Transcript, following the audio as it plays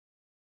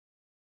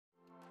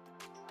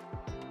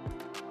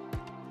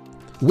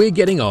we're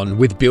getting on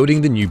with building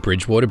the new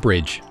Bridgewater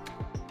Bridge.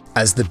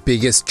 As the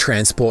biggest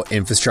transport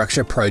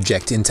infrastructure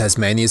project in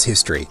Tasmania's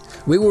history,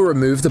 we will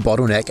remove the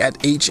bottleneck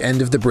at each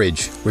end of the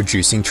bridge,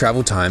 reducing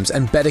travel times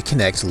and better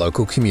connect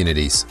local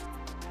communities.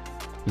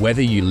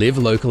 Whether you live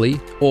locally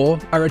or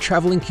are a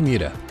travelling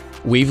commuter,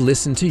 we've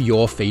listened to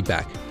your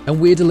feedback and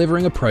we're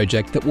delivering a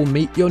project that will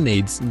meet your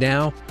needs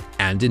now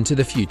and into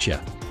the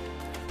future.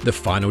 The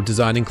final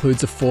design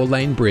includes a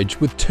 4-lane bridge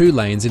with 2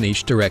 lanes in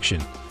each direction,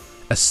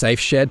 a safe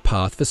shared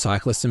path for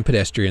cyclists and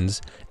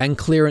pedestrians, and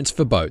clearance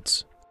for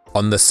boats.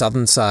 On the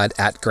southern side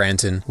at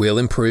Granton, we'll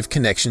improve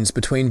connections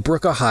between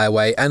Brooker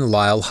Highway and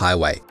Lyell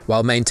Highway,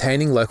 while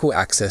maintaining local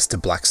access to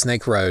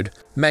Blacksnake Road,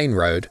 Main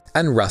Road,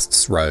 and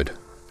Rusts Road.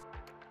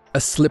 A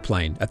slip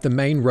lane at the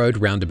Main Road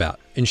roundabout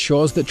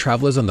ensures that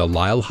travellers on the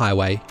Lyell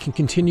Highway can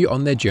continue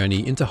on their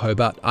journey into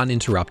Hobart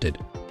uninterrupted.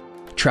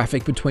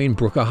 Traffic between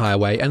Brooker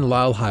Highway and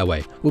Lyell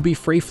Highway will be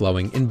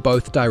free-flowing in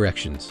both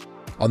directions.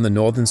 On the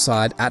northern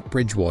side at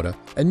Bridgewater,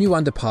 a new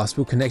underpass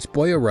will connect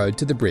Boyer Road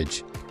to the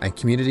bridge and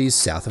communities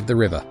south of the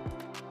river.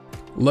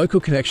 Local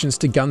connections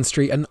to Gun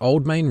Street and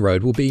Old Main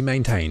Road will be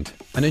maintained,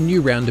 and a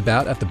new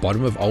roundabout at the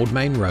bottom of Old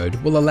Main Road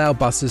will allow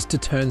buses to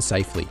turn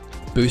safely,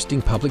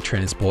 boosting public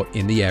transport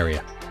in the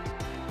area.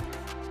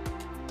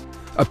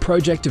 A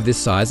project of this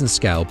size and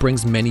scale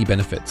brings many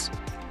benefits.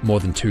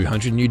 More than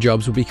 200 new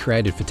jobs will be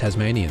created for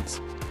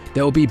Tasmanians.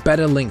 There will be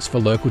better links for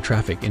local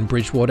traffic in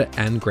Bridgewater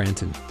and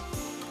Granton.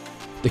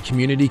 The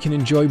community can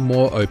enjoy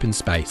more open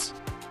space.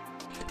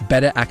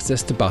 Better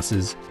access to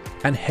buses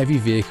and heavy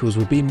vehicles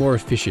will be more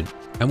efficient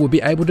and will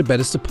be able to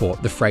better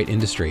support the freight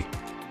industry.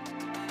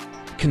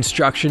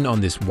 Construction on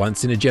this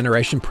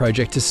once-in-a-generation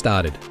project has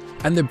started,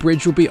 and the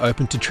bridge will be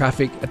open to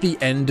traffic at the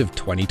end of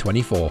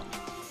 2024.